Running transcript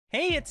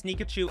Hey, it's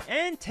Nikachu,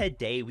 and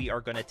today we are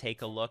going to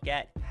take a look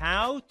at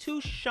how to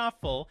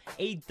shuffle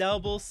a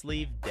double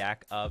sleeve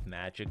deck of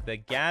Magic the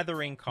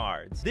Gathering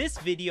cards. This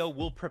video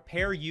will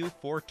prepare you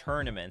for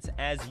tournaments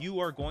as you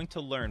are going to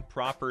learn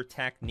proper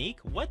technique,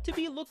 what to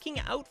be looking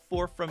out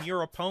for from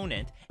your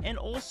opponent, and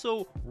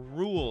also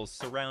rules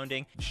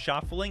surrounding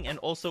shuffling and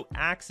also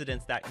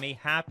accidents that may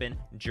happen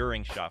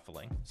during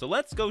shuffling. So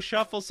let's go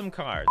shuffle some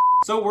cards.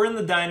 So we're in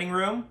the dining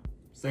room.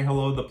 Say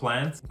hello to the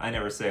plants. I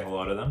never say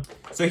hello to them.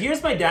 So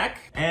here's my deck,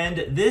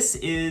 and this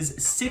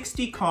is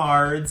 60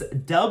 cards,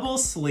 double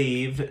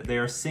sleeved.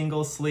 They're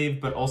single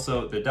sleeved, but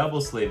also they're double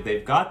sleeved.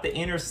 They've got the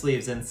inner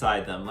sleeves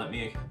inside them.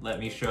 Let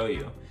me show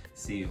you.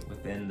 See,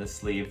 within the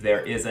sleeve,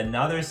 there is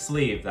another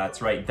sleeve.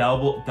 That's right,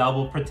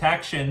 double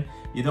protection.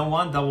 You don't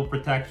want double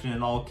protection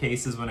in all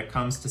cases when it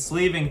comes to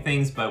sleeving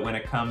things, but when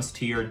it comes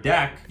to your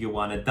deck, you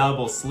want to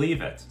double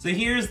sleeve it. So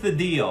here's the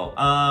deal.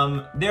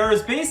 There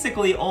is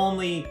basically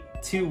only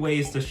two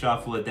ways to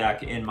shuffle a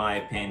deck, in my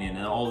opinion,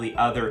 and all the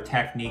other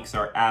techniques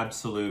are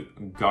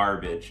absolute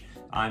garbage.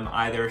 I'm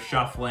either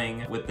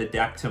shuffling with the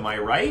deck to my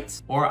right,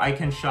 or I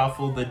can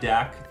shuffle the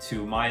deck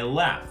to my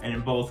left. And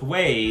in both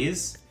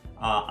ways,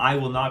 I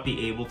will not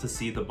be able to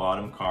see the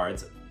bottom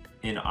cards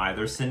in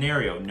either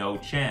scenario, no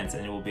chance,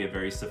 and it will be a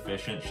very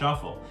sufficient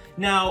shuffle.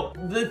 Now,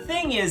 the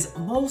thing is,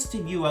 most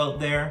of you out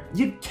there,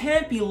 you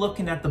can't be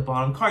looking at the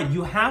bottom card.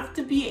 You have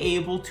to be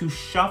able to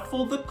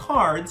shuffle the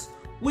cards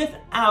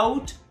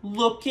without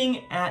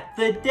looking at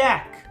the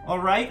deck, all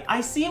right?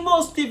 I see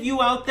most of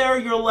you out there,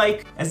 you're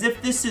like, as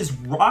if this is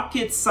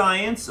rocket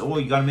science. Oh,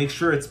 you gotta make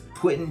sure it's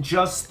put in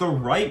just the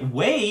right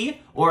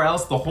way, or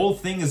else the whole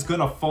thing is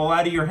gonna fall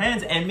out of your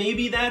hands. And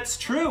maybe that's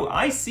true.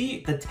 I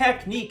see the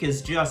technique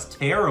is just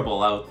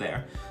terrible out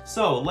there.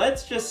 So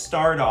let's just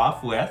start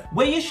off with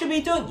what you should be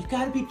doing. You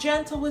gotta be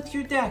gentle with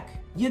your deck.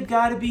 You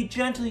gotta be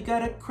gentle, you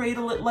gotta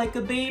cradle it like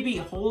a baby,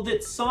 hold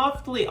it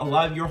softly. A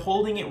lot of you are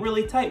holding it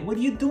really tight. What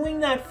are you doing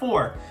that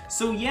for?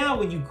 So yeah,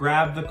 when you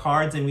grab the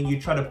cards and when you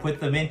try to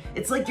put them in,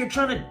 it's like you're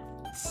trying to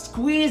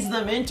squeeze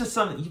them into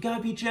something. You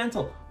gotta be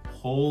gentle.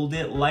 Hold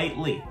it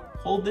lightly.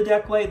 Hold the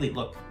deck lightly.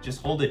 Look,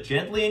 just hold it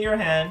gently in your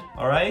hand,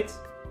 all right?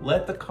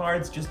 Let the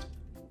cards just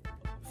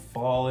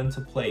fall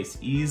into place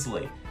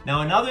easily.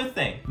 Now another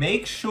thing,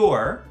 make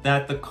sure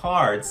that the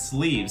card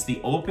sleeves, the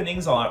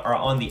openings are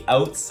on the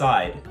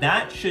outside.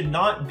 That should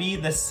not be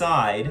the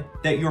side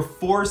that you're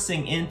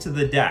forcing into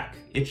the deck.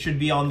 It should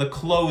be on the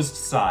closed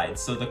side.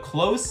 So the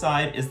closed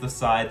side is the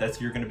side that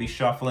you're going to be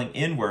shuffling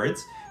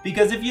inwards,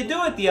 because if you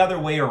do it the other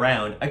way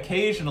around,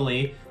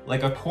 occasionally,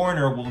 like a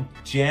corner will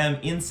jam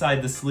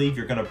inside the sleeve,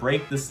 you're gonna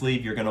break the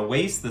sleeve, you're gonna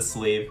waste the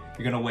sleeve,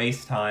 you're gonna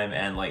waste time,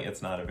 and like,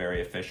 it's not a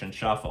very efficient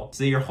shuffle.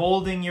 So you're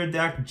holding your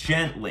deck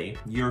gently,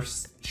 you're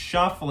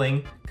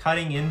shuffling,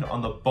 cutting in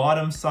on the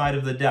bottom side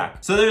of the deck.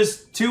 So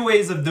there's two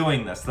ways of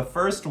doing this. The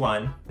first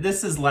one,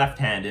 this is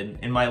left-handed.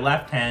 In my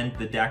left hand,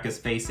 the deck is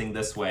facing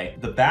this way.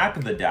 The back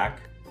of the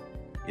deck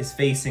is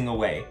facing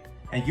away.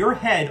 And your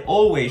head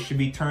always should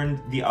be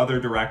turned the other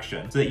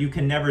direction so that you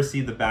can never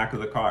see the back of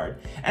the card.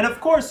 And of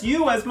course,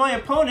 you as my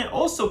opponent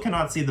also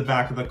cannot see the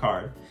back of the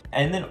card.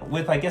 And then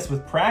I guess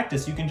with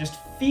practice, you can just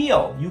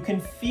feel, you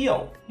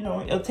know,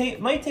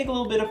 it might take a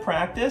little bit of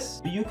practice,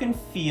 but you can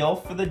feel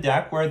for the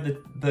deck where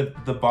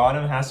the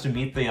bottom has to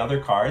meet the other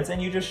cards, and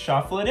you just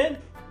shuffle it in.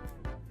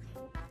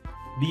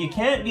 But you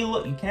can't be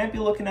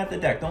looking at the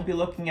deck. Don't be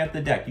looking at the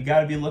deck. You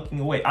gotta be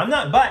looking away.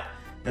 But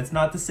that's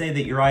not to say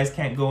that your eyes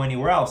can't go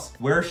anywhere else.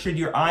 Where should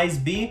your eyes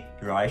be?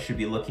 Your eyes should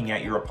be looking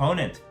at your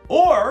opponent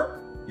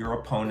or your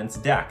opponent's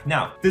deck.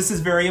 Now, this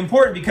is very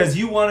important because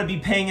you want to be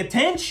paying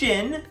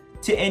attention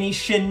to any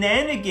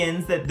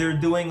shenanigans that they're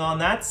doing on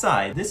that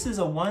side. This is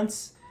one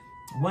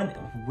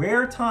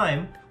rare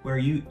time where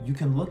you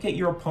can look at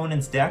your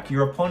opponent's deck,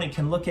 your opponent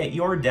can look at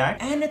your deck,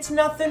 and it's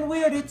nothing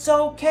weird, it's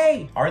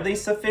okay. Are they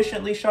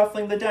sufficiently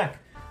shuffling the deck?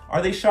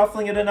 Are they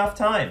shuffling it enough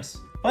times?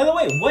 By the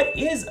way, what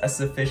is a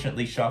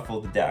sufficiently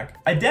shuffled deck?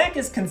 A deck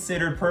is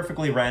considered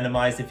perfectly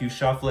randomized if you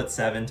shuffle it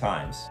 7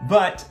 times.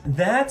 But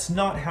that's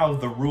not how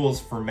the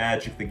rules for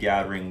Magic the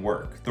Gathering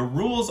work. The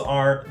rules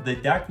are the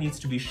deck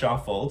needs to be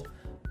shuffled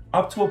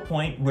up to a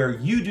point where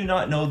you do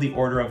not know the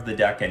order of the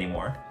deck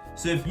anymore.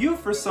 So if you,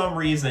 for some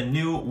reason,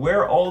 knew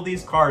where all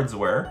these cards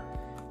were,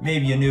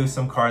 maybe you knew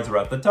some cards were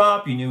at the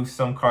top, you knew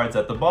some cards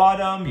at the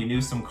bottom, you knew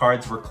some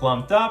cards were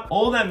clumped up.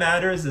 All that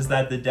matters is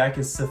that the deck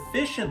is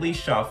sufficiently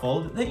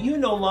shuffled that you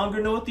no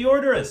longer know what the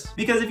order is.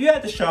 Because if you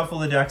had to shuffle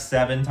the deck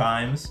 7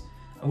 times,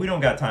 we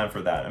don't got time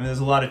for that. I mean, there's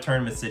a lot of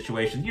tournament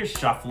situations. You're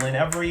shuffling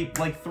every,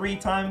 like, 3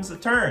 times a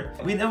turn.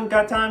 We don't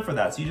got time for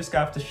that. So you just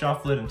have to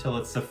shuffle it until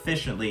it's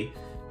sufficiently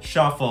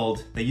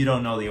shuffled that you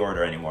don't know the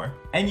order anymore.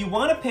 And you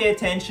want to pay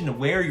attention to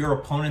where your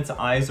opponent's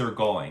eyes are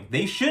going.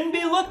 They shouldn't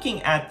be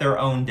looking at their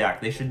own deck.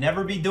 They should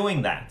never be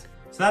doing that.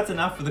 So that's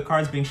enough for the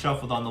cards being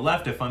shuffled on the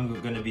left if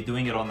I'm going to be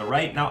doing it on the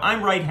right. Now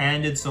I'm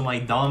right-handed, so my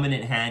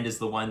dominant hand is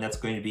the one that's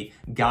going to be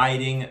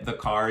guiding the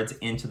cards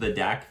into the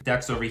deck.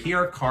 Deck's over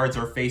here, cards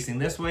are facing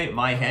this way,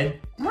 my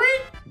head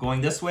going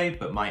this way,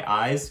 but my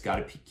eyes,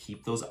 gotta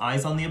keep those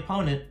eyes on the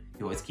opponent.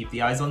 You always keep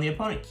the eyes on the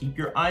opponent. Keep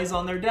your eyes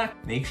on their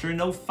deck. Make sure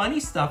no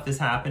funny stuff is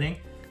happening.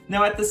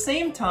 Now at the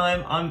same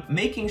time, I'm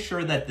making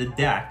sure that the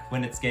deck,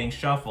 when it's getting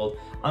shuffled,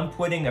 I'm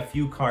putting a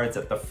few cards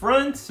at the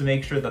front to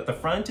make sure that the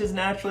front is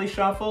naturally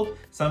shuffled.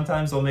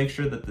 Sometimes I'll make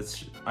sure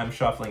that I'm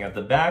shuffling at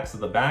the back, so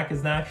the back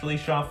is naturally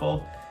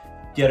shuffled.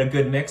 Get a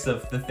good mix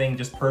of the thing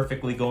just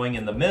perfectly going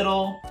in the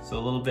middle. So a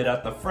little bit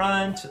at the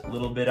front, a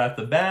little bit at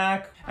the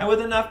back. And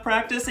with enough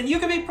practice, and you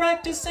can be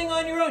practicing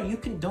on your own.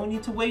 Don't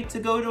need to wait to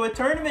go to a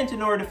tournament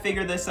in order to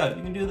figure this out.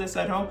 You can do this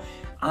at home.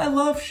 I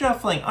love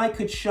shuffling. I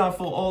could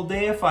shuffle all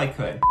day if I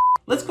could.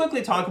 Let's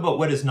quickly talk about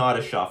what is not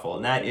a shuffle,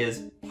 and that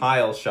is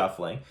pile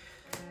shuffling.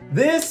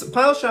 This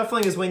pile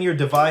shuffling is when you're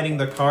dividing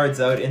the cards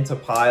out into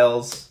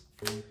piles.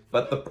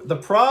 But the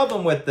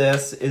problem with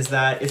this is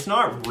that it's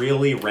not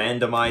really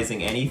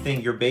randomizing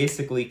anything. You're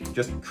basically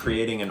just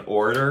creating an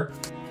order.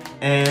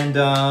 And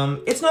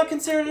it's not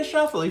considered a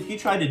shuffle. If you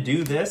try to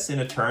do this in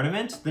a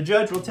tournament, the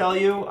judge will tell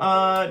you,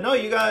 no,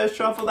 you gotta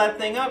shuffle that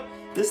thing up.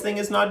 This thing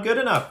is not good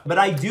enough. But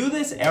I do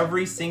this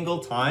every single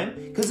time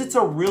because it's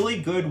a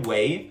really good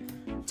way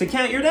to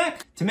count your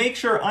deck, to make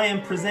sure I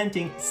am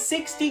presenting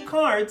 60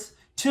 cards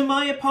to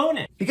my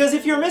opponent. Because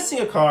if you're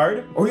missing a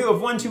card, or you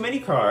have one too many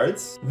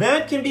cards,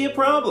 that can be a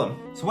problem.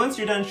 So once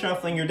you're done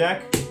shuffling your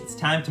deck, it's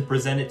time to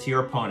present it to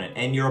your opponent.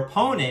 And your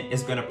opponent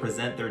is gonna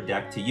present their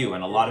deck to you.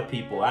 And a lot of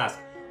people ask,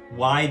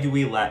 why do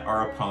we let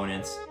our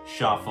opponents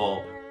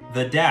shuffle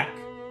the deck?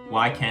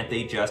 Why can't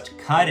they just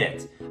cut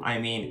it? I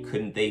mean,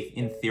 couldn't they,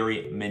 in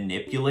theory,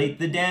 manipulate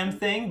the damn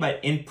thing?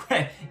 But in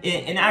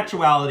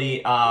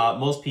actuality,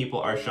 most people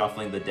are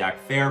shuffling the deck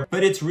fair.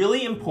 But it's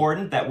really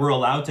important that we're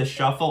allowed to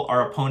shuffle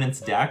our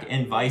opponent's deck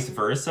and vice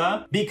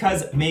versa,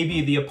 because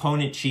maybe the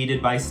opponent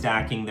cheated by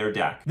stacking their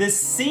deck. The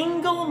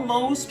single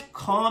most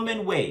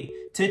common way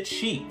to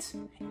cheat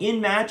in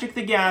Magic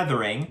the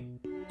Gathering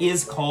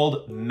is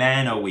called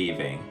mana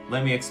weaving.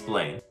 Let me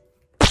explain.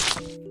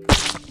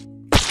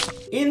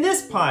 In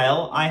this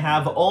pile, I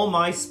have all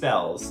my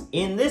spells.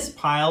 In this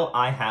pile,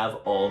 I have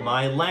all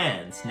my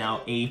lands.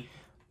 Now,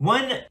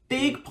 one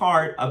big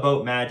part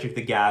about Magic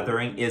the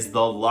Gathering is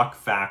the luck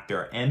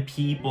factor, and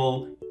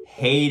people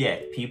hate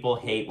it. People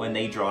hate when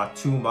they draw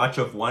too much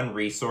of one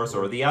resource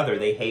or the other.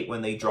 They hate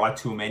when they draw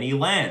too many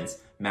lands,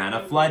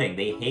 mana flooding.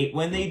 They hate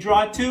when they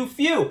draw too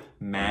few,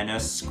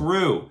 mana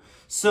screw.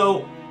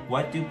 So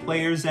what do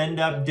players end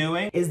up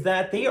doing? Is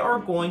that they are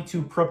going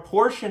to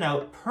proportion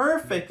out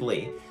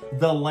perfectly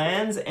the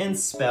lands and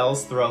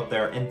spells throughout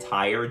their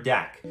entire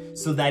deck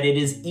so that it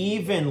is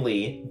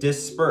evenly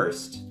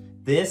dispersed.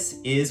 This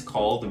is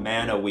called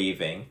mana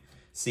weaving.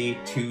 See,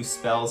 2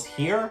 spells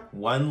here,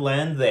 1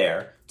 land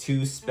there.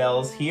 2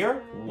 spells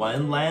here,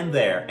 1 land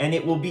there. And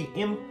it will be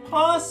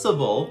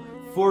impossible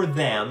for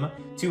them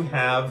to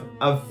have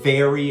a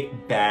very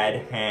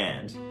bad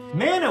hand.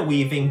 Mana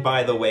weaving,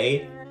 by the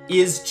way,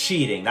 is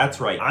cheating. That's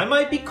right. I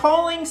might be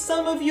calling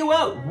some of you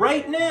out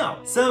right now.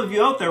 Some of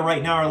you out there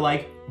right now are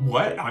like,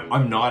 what?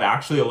 I'm not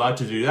actually allowed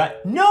to do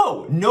that?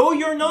 No,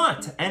 you're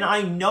not. And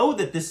I know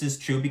that this is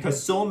true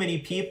because so many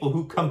people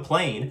who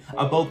complain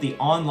about the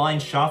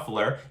online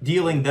shuffler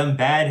dealing them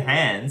bad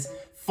hands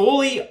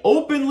fully,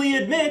 openly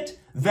admit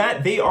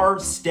that they are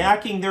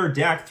stacking their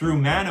deck through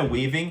mana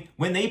weaving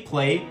when they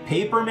play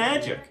paper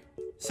Magic.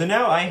 So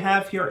now I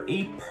have here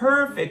a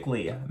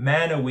perfectly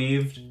mana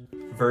weaved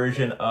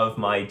version of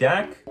my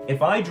deck.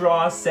 If I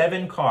draw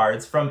 7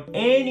 cards from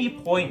any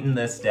point in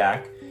this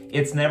deck,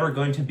 it's never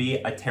going to be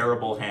a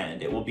terrible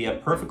hand. It will be a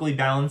perfectly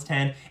balanced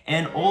hand,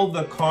 and all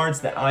the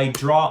cards that I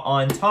draw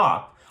on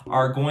top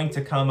are going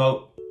to come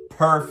out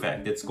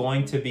perfect. It's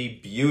going to be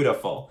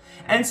beautiful.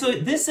 And so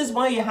this is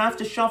why you have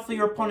to shuffle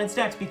your opponent's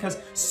decks, because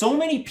so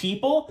many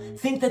people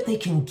think that they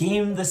can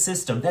game the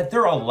system, that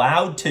they're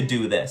allowed to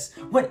do this,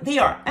 when they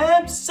are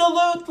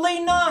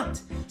absolutely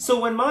not. So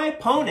when my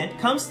opponent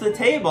comes to the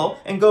table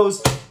and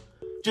goes,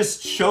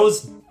 just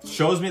shows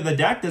me the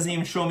deck, doesn't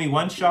even show me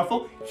one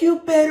shuffle, you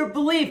better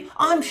believe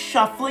I'm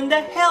shuffling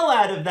the hell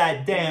out of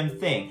that damn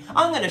thing.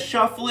 I'm gonna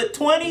shuffle it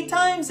 20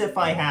 times if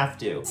I have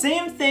to.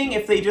 Same thing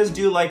if they just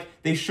do like,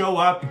 they show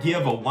up,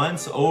 give a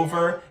once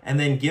over, and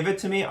then give it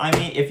to me. I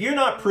mean, if you're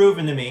not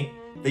proving to me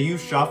that you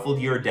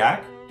shuffled your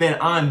deck, then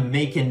I'm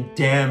making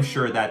damn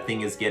sure that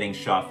thing is getting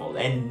shuffled.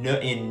 And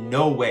in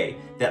no way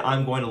that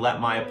I'm going to let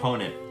my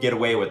opponent get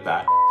away with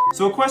that.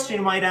 So a question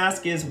you might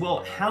ask is,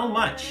 well, how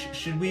much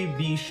should we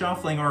be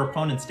shuffling our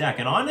opponent's deck?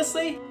 And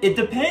honestly, it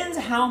depends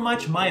how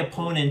much my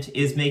opponent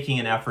is making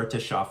an effort to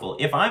shuffle.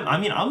 If I'm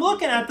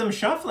looking at them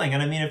shuffling,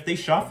 and I mean, if they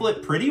shuffle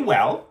it pretty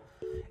well,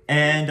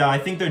 and I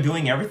think they're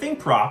doing everything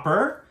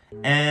proper,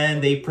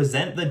 and they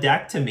present the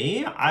deck to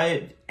me,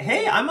 I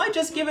might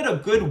just give it a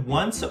good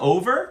once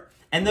over,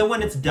 and then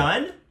when it's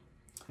done,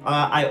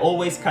 I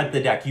always cut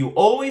the deck. You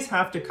always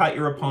have to cut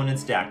your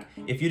opponent's deck.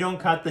 If you don't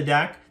cut the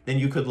deck, then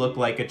you could look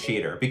like a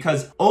cheater,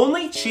 because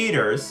only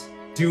cheaters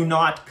do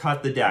not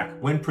cut the deck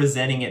when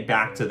presenting it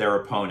back to their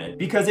opponent.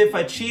 Because if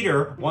a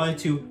cheater wanted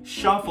to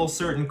shuffle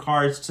certain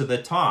cards to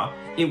the top,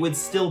 it would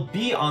still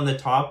be on the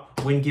top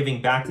when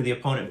giving back to the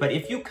opponent. But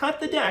if you cut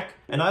the deck,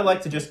 and I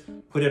like to just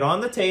put it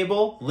on the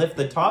table, lift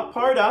the top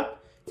part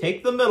up,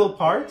 take the middle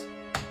part,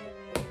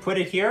 put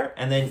it here,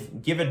 and then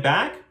give it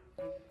back.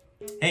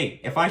 Hey,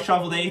 if I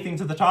shuffled anything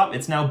to the top,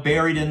 it's now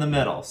buried in the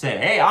middle. Say,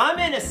 hey, I'm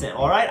innocent,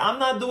 all right? I'm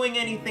not doing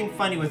anything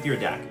funny with your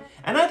deck.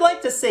 And I'd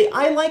like to say,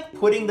 I like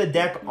putting the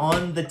deck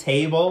on the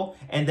table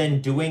and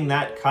then doing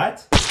that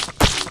cut.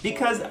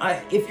 Because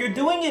if you're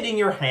doing it in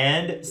your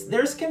hand,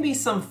 there's can be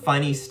some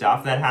funny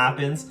stuff that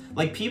happens.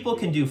 Like people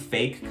can do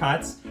fake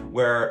cuts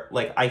where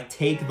like I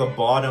take the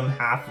bottom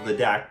half of the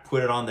deck,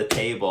 put it on the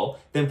table,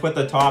 then put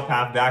the top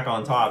half back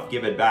on top,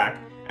 give it back.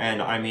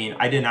 And I mean,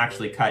 I didn't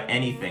actually cut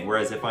anything.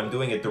 Whereas if I'm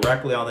doing it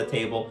directly on the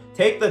table,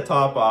 take the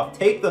top off,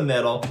 take the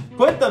middle,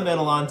 put the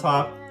middle on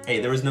top. Hey,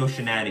 there was no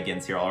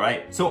shenanigans here, all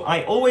right? So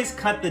I always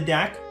cut the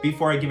deck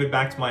before I give it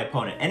back to my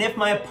opponent. And if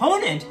my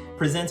opponent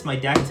presents my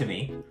deck to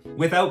me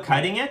without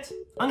cutting it,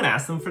 I'm gonna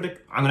ask them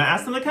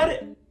to cut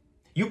it.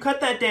 You cut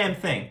that damn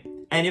thing.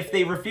 And if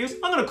they refuse,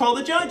 I'm gonna call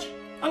the judge.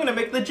 I'm gonna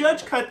make the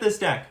judge cut this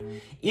deck.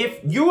 If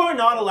you are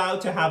not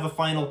allowed to have a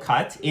final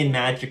cut in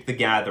Magic the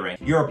Gathering,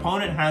 your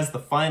opponent has the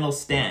final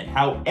stand.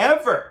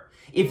 However,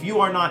 if you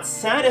are not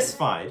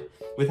satisfied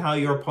with how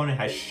your opponent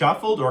has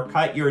shuffled or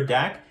cut your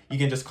deck, you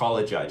can just call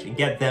a judge and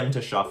get them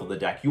to shuffle the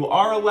deck. You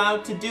are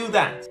allowed to do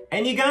that.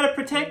 And you gotta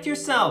protect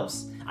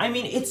yourselves. I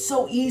mean, it's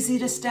so easy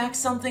to stack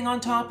something on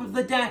top of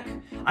the deck.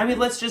 I mean,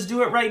 let's just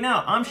do it right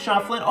now. I'm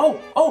shuffling.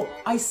 Oh,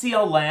 I see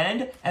a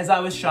land as I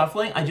was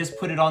shuffling. I just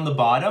put it on the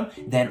bottom.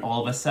 Then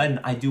all of a sudden,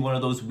 I do one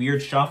of those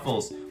weird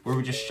shuffles where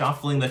we're just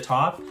shuffling the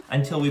top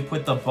until we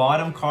put the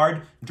bottom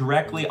card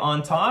directly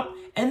on top.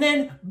 And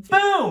then,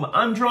 boom,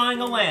 I'm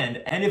drawing a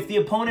land. And if the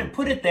opponent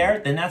put it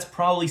there, then that's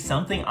probably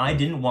something I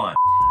didn't want.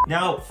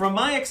 Now, from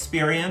my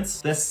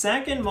experience, the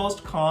second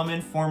most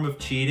common form of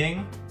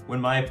cheating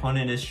when my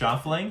opponent is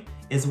shuffling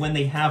is when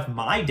they have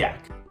my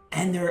deck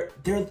and they're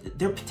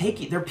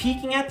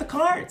peeking at the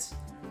cards.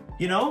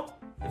 You know,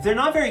 if they're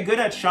not very good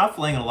at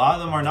shuffling, and a lot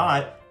of them are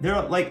not,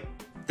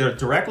 they're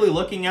directly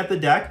looking at the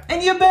deck,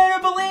 and you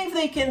better believe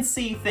they can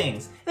see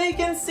things. They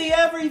can see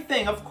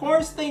everything. Of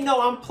course they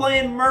know I'm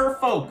playing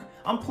Merfolk.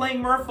 I'm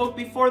playing Merfolk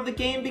before the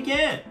game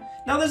began.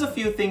 Now there's a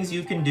few things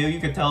you can do. You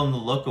can tell them to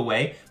look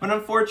away, but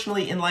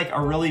unfortunately in like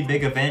a really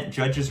big event,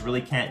 judges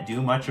really can't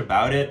do much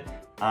about it.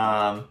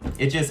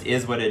 It just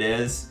is what it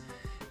is.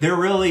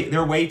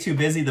 They're way too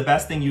busy. The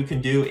best thing you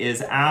can do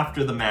is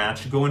after the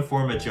match, go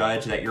inform a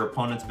judge that your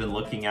opponent's been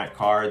looking at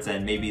cards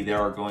and maybe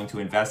they're going to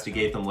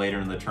investigate them later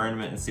in the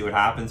tournament and see what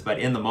happens. But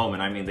in the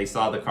moment, I mean, they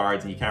saw the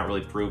cards and you can't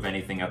really prove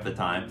anything at the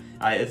time.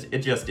 It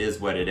just is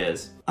what it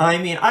is. I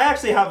mean, I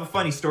actually have a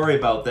funny story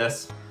about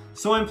this.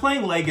 So I'm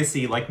playing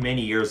Legacy like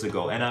many years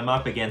ago and I'm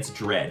up against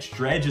Dredge.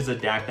 Dredge is a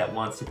deck that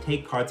wants to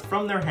take cards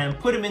from their hand,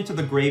 put them into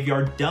the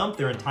graveyard, dump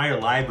their entire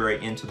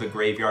library into the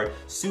graveyard,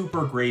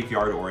 super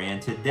graveyard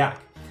oriented deck.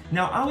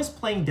 Now I was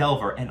playing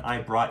Delver and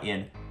I brought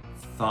in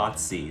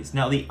Thoughtseize.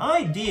 Now the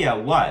idea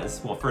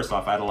was, well first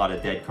off I had a lot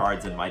of dead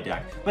cards in my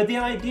deck, but the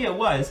idea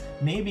was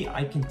maybe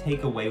I can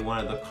take away one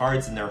of the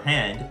cards in their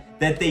hand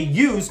that they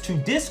use to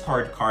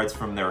discard cards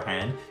from their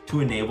hand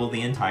to enable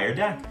the entire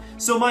deck.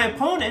 So my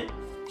opponent,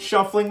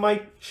 shuffling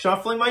my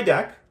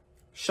deck,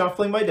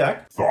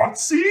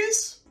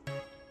 Thoughtseize?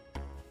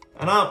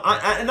 And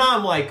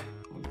I'm like,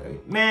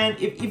 man,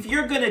 if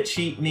you're gonna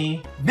cheat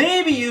me,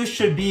 maybe you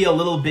should be a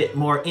little bit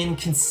more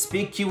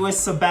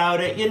inconspicuous about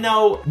it, you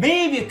know?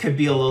 Maybe it could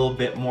be a little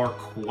bit more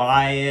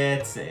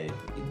quiet. You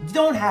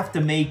don't have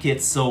to make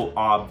it so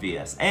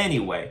obvious.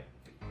 Anyway,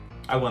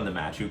 I won the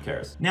match, who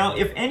cares? Now,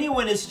 if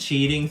anyone is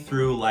cheating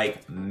through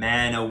like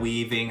mana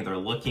weaving, they're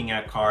looking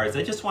at cards,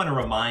 I just want to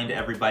remind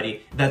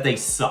everybody that they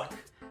suck.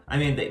 I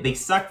mean, they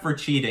suck for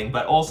cheating,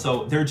 but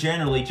also they're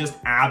generally just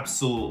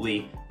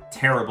absolutely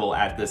terrible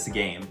at this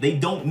game. They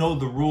don't know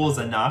the rules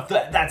enough.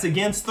 That's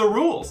against the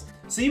rules.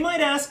 So you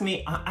might ask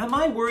me, am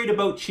I worried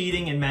about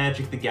cheating in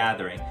Magic the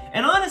Gathering?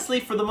 And honestly,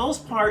 for the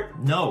most part,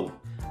 no.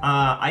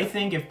 I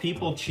think if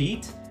people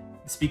cheat,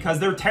 it's because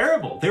they're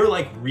terrible. They're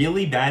like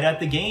really bad at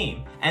the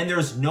game. And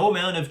there's no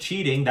amount of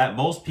cheating that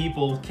most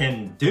people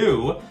can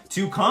do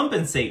to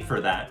compensate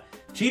for that.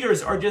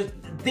 Cheaters are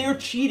they're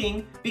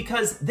cheating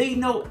because they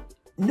know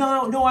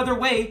no other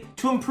way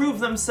to improve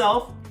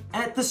themselves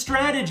at the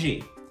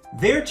strategy.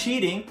 They're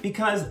cheating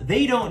because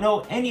they don't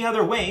know any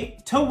other way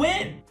to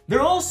win. They're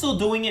also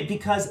doing it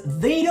because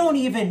they don't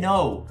even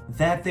know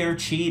that they're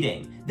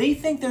cheating. They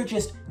think they're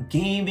just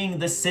gaming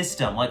the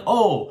system. Like,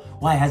 oh,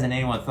 why hasn't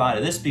anyone thought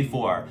of this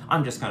before?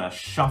 I'm just gonna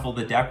shuffle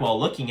the deck while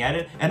looking at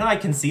it and I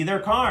can see their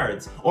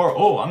cards. Or,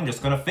 oh, I'm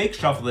just gonna fake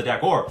shuffle the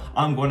deck. Or,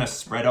 I'm gonna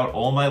spread out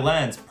all my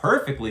lands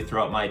perfectly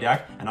throughout my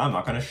deck and I'm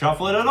not gonna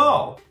shuffle it at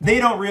all. They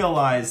don't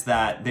realize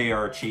that they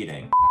are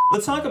cheating.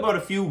 Let's talk about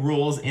a few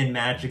rules in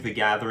Magic the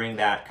Gathering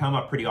that come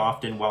up pretty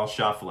often while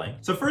shuffling.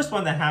 So first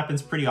one that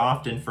happens pretty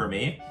often for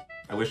me,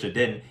 I wish it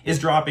didn't, is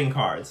dropping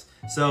cards.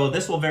 So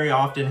this will very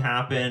often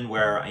happen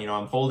where, you know,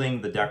 I'm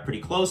holding the deck pretty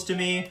close to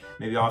me,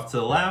 maybe off to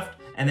the left,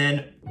 and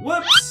then,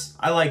 whoops,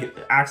 I like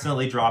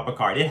accidentally drop a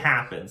card. It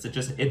happens, it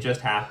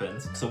just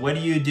happens. So what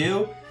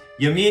do?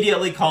 You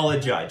immediately call a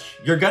judge.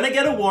 You're gonna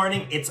get a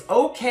warning, it's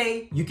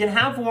okay, you can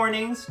have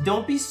warnings,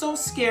 don't be so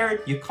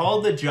scared. You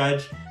call the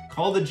judge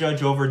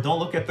over, don't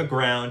look at the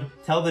ground,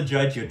 tell the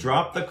judge you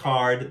dropped the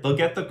card, they'll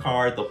get the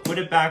card, they'll put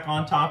it back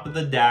on top of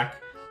the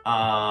deck.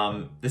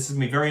 This is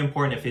gonna be very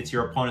important if it's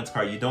your opponent's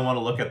card. You don't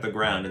wanna look at the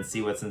ground and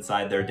see what's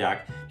inside their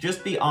deck.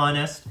 Just be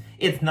honest.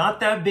 It's not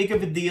that big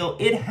of a deal.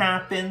 It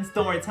happens.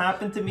 Don't worry, it's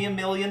happened to me a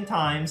million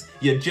times.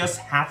 You just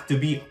have to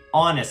be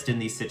honest in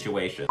these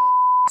situations.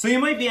 So you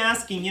might be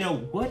asking, you know,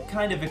 what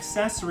kind of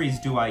accessories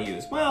do I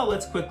use? Well,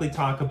 let's quickly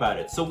talk about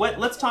it. So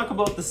let's talk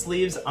about the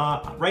sleeves.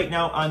 Right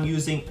now I'm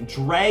using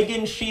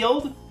Dragon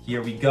Shield.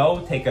 Here we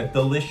go. Take a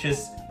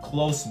delicious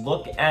close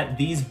look at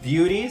these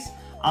beauties.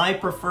 I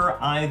prefer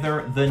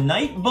either the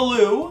night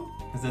blue,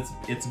 because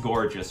it's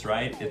gorgeous,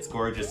 right? It's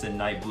gorgeous in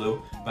night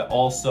blue, but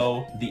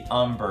also the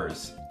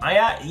umbers.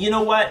 You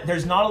know what?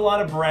 There's not a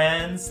lot of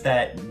brands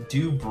that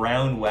do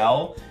brown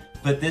well,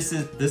 but this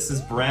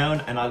is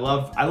brown, and I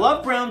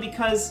love brown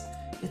because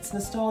it's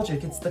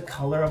nostalgic. It's the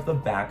color of the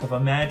back of a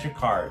Magic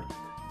card.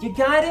 You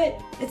got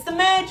it? It's the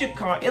Magic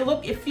card.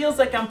 It feels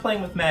like I'm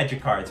playing with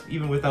Magic cards,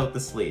 even without the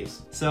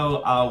sleeves.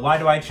 So why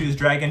do I choose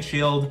Dragon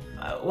Shield?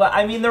 Well,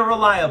 I mean, they're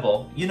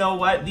reliable. You know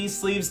what? These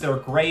sleeves, they're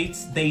great.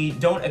 They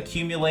don't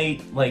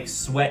accumulate like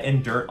sweat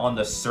and dirt on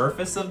the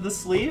surface of the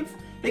sleeve.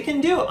 They can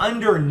do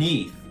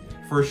underneath,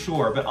 for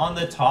sure, but on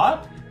the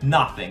top,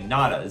 nothing,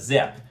 nada,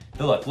 zip.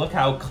 But look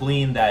how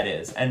clean that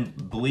is.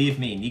 And believe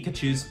me,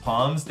 Nikachu's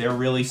palms, they're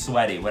really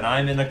sweaty. When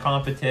I'm in a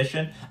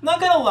competition, I'm not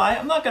gonna lie,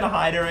 I'm not gonna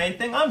hide or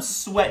anything, I'm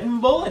sweating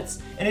bullets.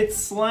 And it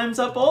slimes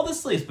up all the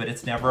sleeves, but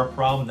it's never a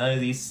problem. None of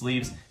these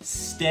sleeves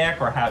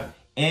stick or have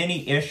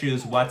any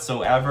issues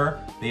whatsoever.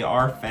 They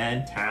are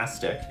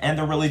fantastic. And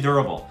they're really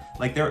durable.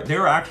 Like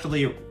they're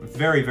actually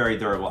very, very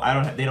durable.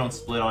 They don't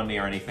split on me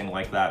or anything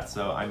like that.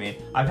 So I mean,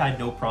 I've had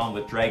no problem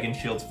with Dragon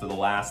Shields for the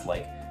last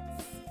like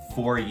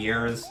 4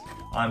 years.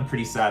 I'm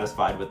pretty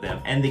satisfied with them.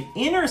 And the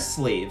inner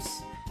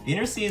sleeves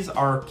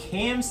are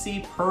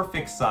KMC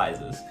perfect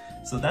sizes.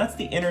 So that's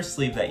the inner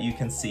sleeve that you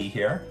can see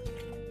here.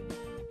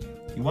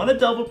 You want to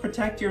double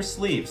protect your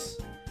sleeves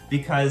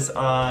because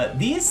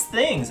these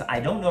things, I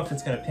don't know if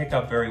it's going to pick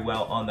up very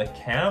well on the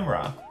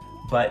camera,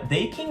 but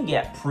they can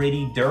get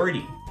pretty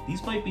dirty.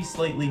 These might be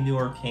slightly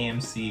newer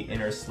KMC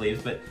inner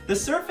sleeves, but the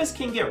surface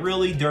can get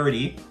really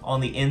dirty on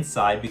the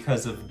inside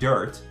because of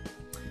dirt.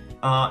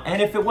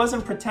 And if it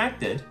wasn't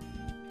protected,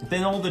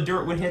 then all the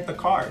dirt would hit the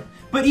card.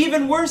 But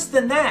even worse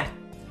than that,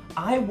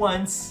 I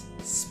once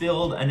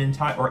spilled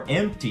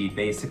emptied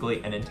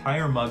basically an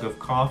entire mug of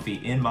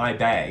coffee in my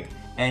bag,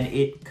 and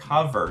it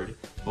covered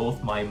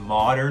both my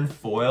modern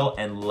foil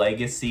and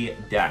legacy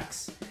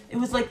decks. It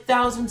was like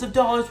thousands of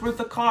dollars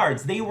worth of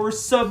cards. They were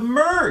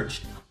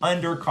submerged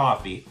under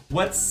coffee.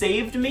 What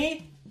saved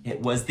me? It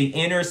was the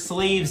inner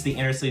sleeves. The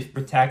inner sleeves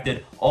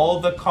protected all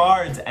the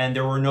cards and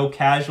there were no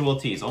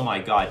casualties. Oh my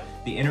God,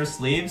 the inner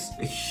sleeves,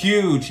 a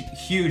huge,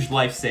 huge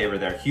lifesaver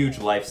there, huge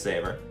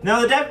lifesaver.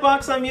 Now the deck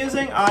box I'm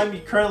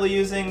currently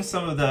using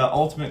some of the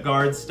Ultimate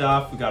Guard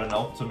stuff. We got an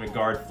Ultimate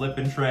Guard flip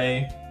and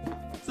tray.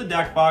 It's a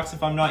deck box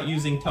if I'm not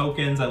using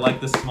tokens. I like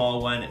the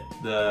small one.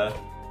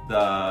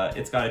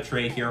 It's got a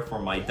tray here for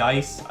my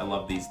dice. I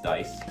love these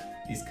dice.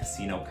 These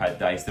casino cut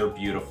dice, they're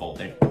beautiful.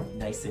 They're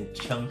nice and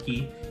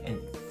chunky and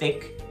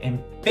thick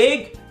and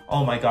big.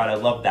 Oh my God, I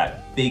love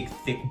that big,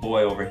 thick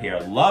boy over here.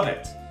 Love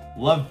it.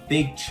 Love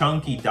big,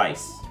 chunky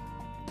dice.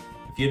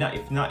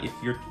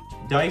 If your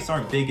dice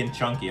aren't big and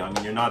chunky, I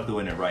mean, you're not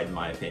doing it right in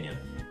my opinion.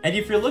 And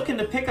if you're looking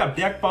to pick up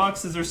deck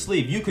boxes or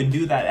sleeve, you can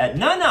do that at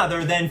none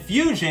other than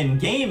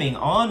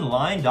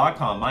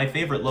FusionGamingOnline.com, my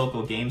favorite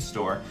local game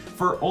store,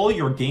 for all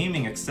your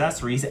gaming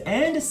accessories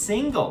and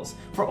singles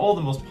for all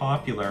the most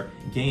popular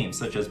games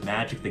such as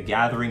Magic the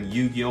Gathering,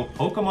 Yu-Gi-Oh,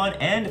 Pokemon,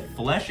 and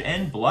Flesh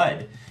and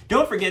Blood.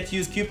 Don't forget to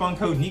use coupon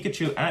code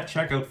Nikachu at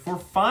checkout for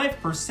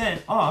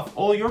 5% off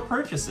all your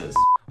purchases.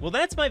 Well,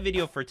 that's my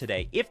video for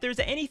today. If there's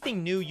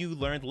anything new you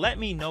learned, let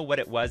me know what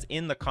it was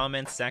in the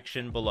comments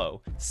section below.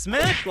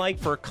 Smash like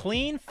for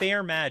clean,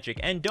 fair magic,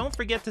 and don't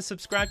forget to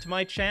subscribe to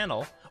my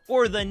channel,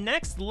 or the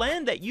next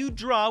land that you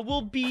draw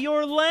will be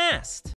your last.